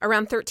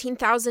Around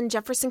 13,000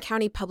 Jefferson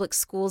County Public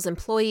Schools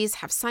employees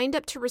have signed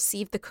up to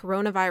receive the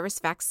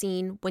coronavirus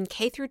vaccine when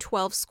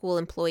K-12 school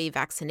employee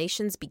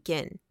vaccinations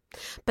begin.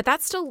 But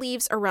that still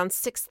leaves around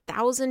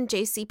 6,000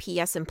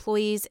 JCPS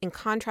employees and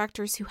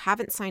contractors who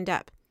haven't signed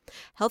up.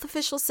 Health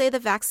officials say the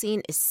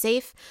vaccine is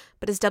safe,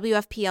 but as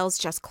WFPL's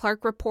Jess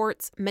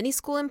reports, many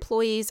school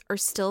employees are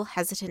still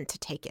hesitant to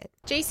take it.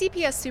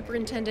 JCPS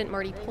Superintendent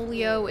Marty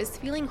Polio is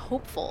feeling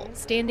hopeful.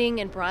 Standing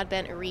in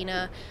Broadbent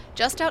Arena,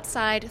 just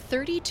outside,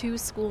 32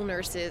 school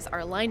nurses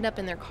are lined up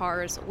in their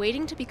cars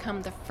waiting to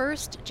become the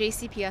first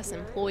JCPS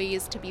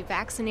employees to be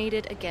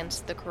vaccinated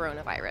against the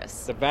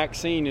coronavirus. The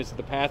vaccine is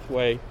the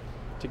pathway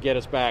to get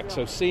us back.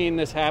 So seeing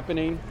this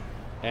happening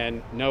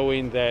and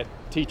knowing that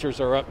teachers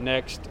are up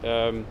next,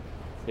 I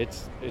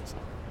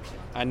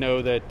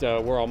know that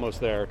we're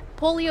almost there.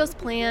 Polio's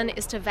plan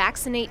is to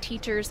vaccinate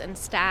teachers and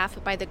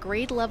staff by the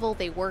grade level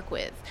they work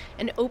with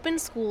and open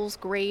schools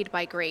grade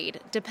by grade,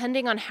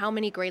 depending on how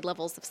many grade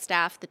levels of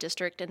staff the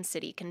district and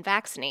city can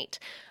vaccinate.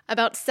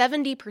 About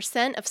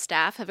 70% of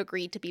staff have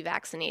agreed to be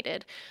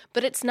vaccinated,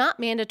 but it's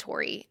not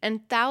mandatory,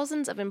 and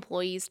thousands of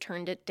employees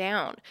turned it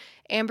down.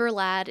 Amber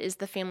Ladd is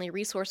the Family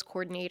Resource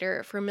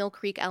Coordinator for Mill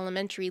Creek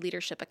Elementary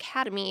Leadership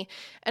Academy,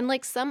 and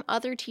like some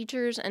other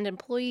teachers and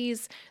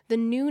employees, the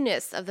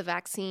newness of the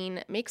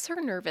vaccine makes her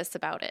nervous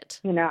about it.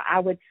 You know, I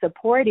would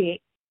support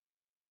it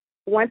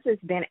once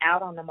it's been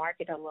out on the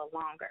market a little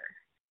longer.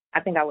 I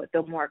think I would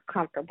feel more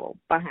comfortable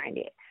behind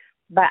it.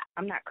 But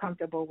I'm not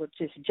comfortable with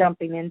just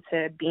jumping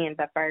into being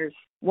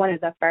one of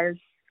the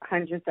first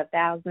hundreds of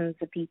thousands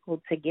of people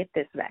to get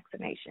this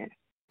vaccination.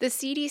 The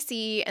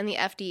CDC and the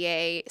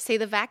FDA say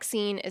the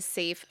vaccine is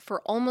safe for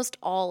almost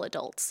all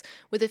adults,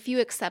 with a few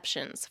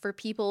exceptions for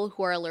people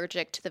who are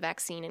allergic to the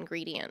vaccine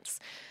ingredients.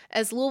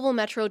 As Louisville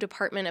Metro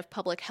Department of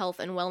Public Health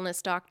and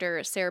Wellness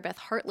Dr. Sarah Beth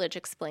Hartledge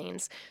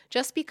explains,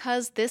 just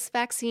because this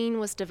vaccine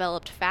was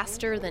developed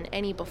faster than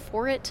any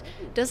before it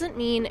doesn't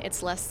mean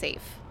it's less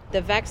safe.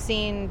 The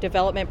vaccine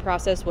development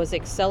process was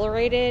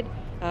accelerated,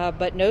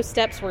 but no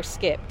steps were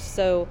skipped.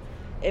 So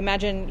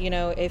imagine,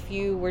 if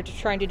you were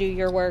trying to do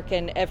your work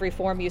and every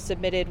form you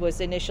submitted was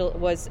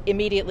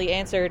immediately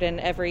answered and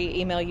every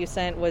email you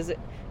sent was,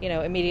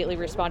 immediately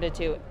responded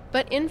to.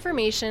 But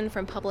information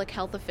from public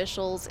health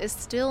officials is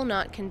still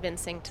not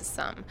convincing to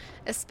some,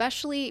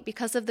 especially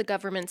because of the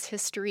government's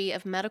history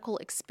of medical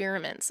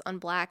experiments on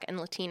Black and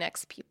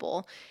Latinx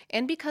people,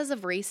 and because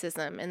of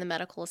racism in the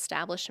medical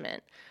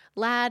establishment.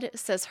 Ladd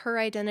says her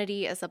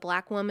identity as a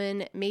Black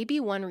woman may be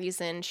one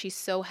reason she's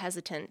so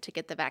hesitant to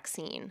get the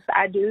vaccine.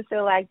 I do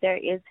feel like there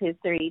is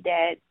history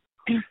that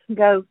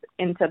goes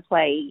into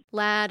play.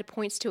 Ladd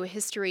points to a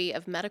history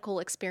of medical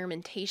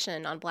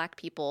experimentation on Black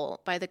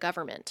people by the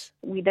government.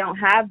 We don't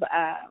have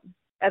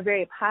a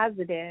very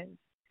positive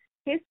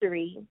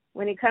history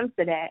when it comes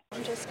to that.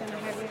 I'm just going to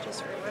have you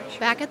just relax.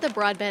 Back at the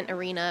Broadbent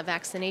Arena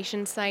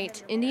vaccination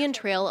site, Indian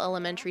Trail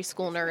Elementary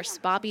School nurse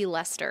Bobby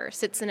Lester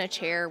sits in a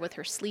chair with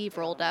her sleeve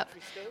rolled up.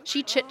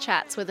 She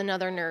chit-chats with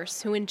another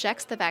nurse who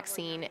injects the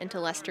vaccine into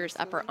Lester's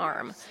upper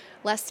arm.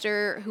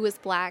 Lester, who is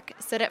Black,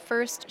 said at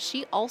first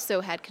she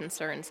also had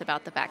concerns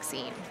about the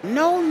vaccine.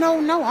 No,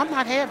 I'm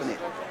not having it.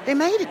 They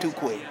made it too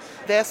quick.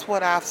 That's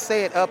what I've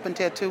said up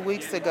until 2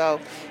 weeks ago.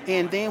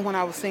 And then when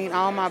I was seeing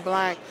all my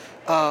Black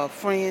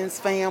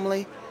friends,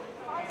 family,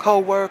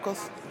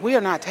 Coworkers, we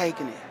are not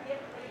taking it.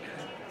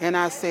 And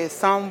I said,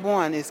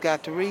 someone has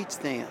got to reach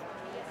them.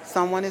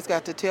 Someone has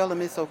got to tell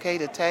them it's okay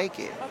to take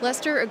it.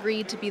 Lester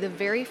agreed to be the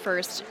very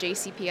first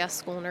JCPS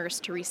school nurse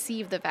to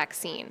receive the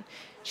vaccine.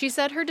 She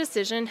said her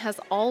decision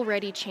has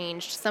already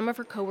changed some of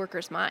her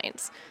coworkers'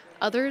 minds.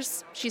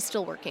 Others, she's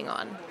still working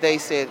on. They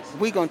said,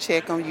 we're going to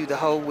check on you the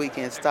whole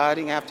weekend,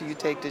 starting after you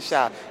take the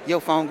shot. Your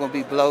phone going to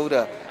be blowed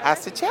up. I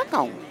said, check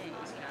on me.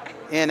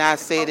 And I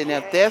said, and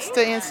if that's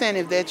the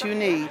incentive that you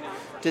need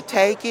to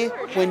take it,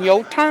 when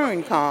your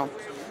turn comes,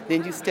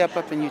 then you step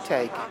up and you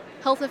take it.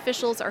 Health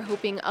officials are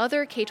hoping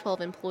other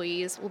K-12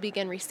 employees will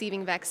begin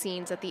receiving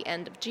vaccines at the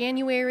end of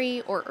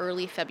January or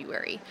early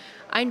February.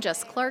 I'm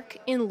Jess Clark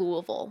in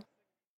Louisville.